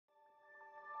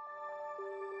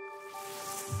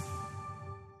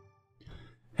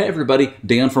Hey everybody,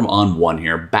 Dan from ON1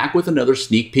 here, back with another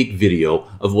sneak peek video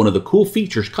of one of the cool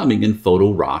features coming in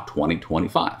Photo RAW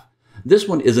 2025. This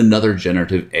one is another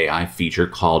generative AI feature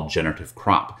called Generative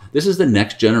Crop. This is the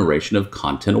next generation of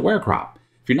content-aware crop.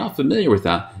 If you're not familiar with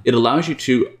that, it allows you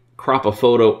to crop a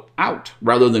photo out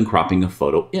rather than cropping a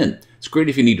photo in. It's great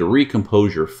if you need to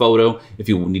recompose your photo, if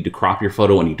you need to crop your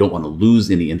photo and you don't want to lose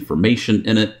any information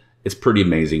in it. It's pretty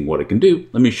amazing what it can do.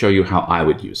 Let me show you how I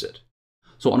would use it.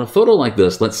 So on a photo like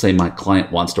this, let's say my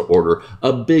client wants to order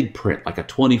a big print, like a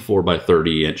 24 by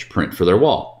 30 inch print for their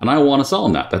wall, and I want to sell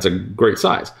them that. That's a great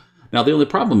size. Now, the only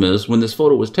problem is when this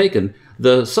photo was taken,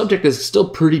 the subject is still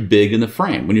pretty big in the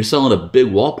frame. When you're selling a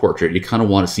big wall portrait, you kind of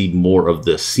want to see more of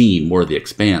the scene, more of the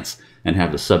expanse, and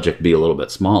have the subject be a little bit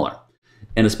smaller.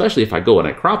 And especially if I go and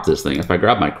I crop this thing, if I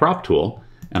grab my crop tool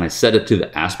and I set it to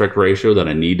the aspect ratio that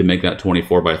I need to make that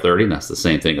 24 by 30, and that's the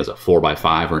same thing as a 4 by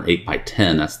 5 or an 8 by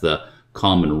 10, that's the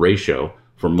common ratio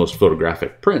for most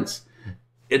photographic prints,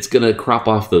 it's going to crop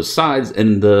off those sides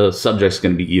and the subject's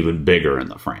going to be even bigger in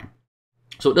the frame.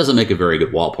 So it doesn't make a very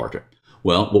good wall portrait.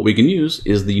 Well, what we can use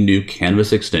is the new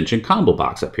canvas extension combo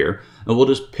box up here, and we'll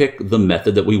just pick the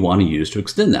method that we want to use to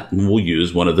extend that, and we'll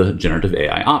use one of the generative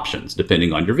AI options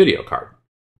depending on your video card.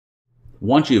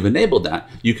 Once you've enabled that,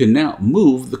 you can now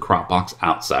move the crop box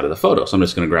outside of the photo. So I'm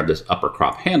just going to grab this upper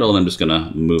crop handle and I'm just going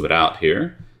to move it out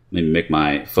here. Maybe make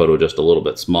my photo just a little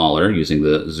bit smaller using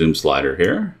the zoom slider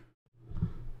here.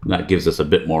 That gives us a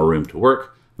bit more room to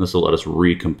work. This will let us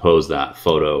recompose that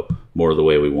photo more the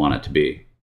way we want it to be.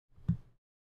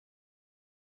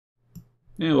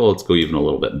 Yeah, well, let's go even a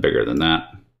little bit bigger than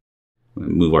that.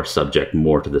 Move our subject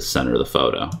more to the center of the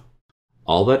photo.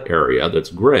 All that area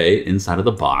that's gray inside of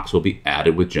the box will be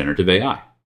added with generative AI.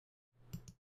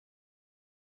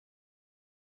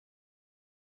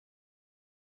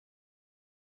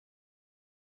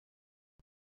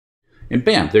 And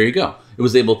bam, there you go. It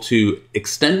was able to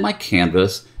extend my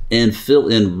canvas and fill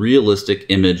in realistic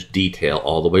image detail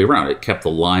all the way around. It kept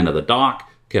the line of the dock,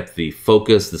 kept the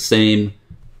focus the same.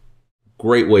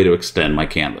 Great way to extend my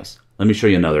canvas. Let me show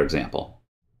you another example.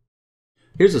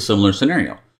 Here's a similar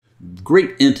scenario.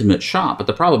 Great intimate shot, but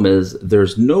the problem is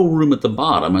there's no room at the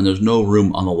bottom and there's no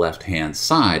room on the left-hand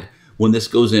side. When this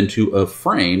goes into a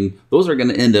frame, those are going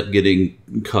to end up getting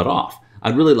cut off.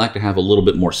 I'd really like to have a little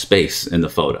bit more space in the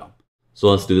photo. So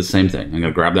let's do the same thing. I'm going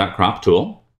to grab that crop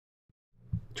tool,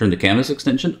 turn the canvas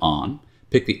extension on,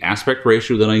 pick the aspect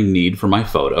ratio that I need for my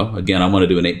photo. Again, I want to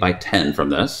do an 8 by 10 from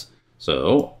this.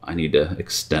 So I need to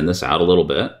extend this out a little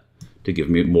bit to give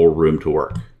me more room to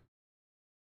work.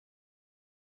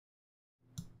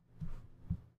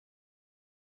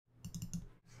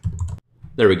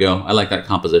 There we go. I like that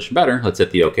composition better. Let's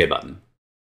hit the OK button.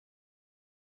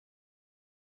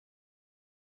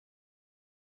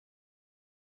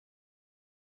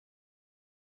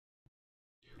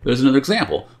 There's another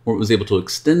example where it was able to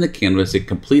extend the canvas, it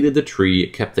completed the tree,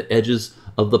 it kept the edges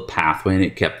of the pathway, and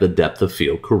it kept the depth of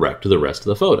field correct to the rest of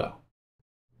the photo.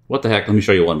 What the heck? Let me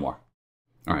show you one more.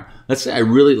 All right, let's say I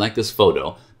really like this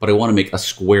photo, but I want to make a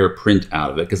square print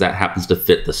out of it because that happens to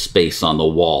fit the space on the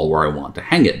wall where I want to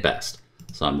hang it best.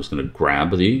 So I'm just going to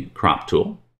grab the crop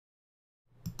tool.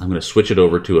 I'm going to switch it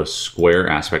over to a square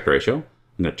aspect ratio.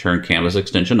 I'm going to turn canvas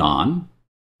extension on.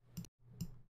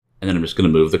 And then I'm just going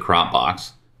to move the crop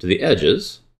box to the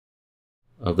edges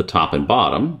of the top and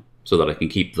bottom so that I can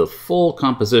keep the full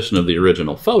composition of the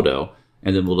original photo,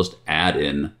 and then we'll just add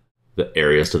in the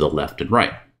areas to the left and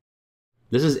right.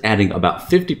 This is adding about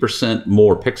 50%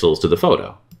 more pixels to the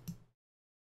photo.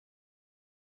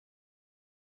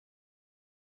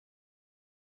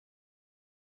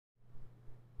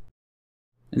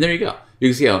 And there you go. You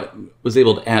can see how it was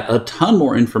able to add a ton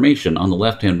more information on the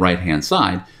left and right hand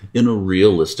side in a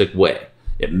realistic way.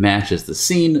 It matches the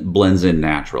scene, blends in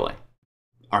naturally.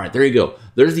 All right, there you go.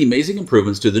 There's the amazing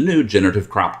improvements to the new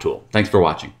Generative Crop tool. Thanks for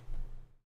watching.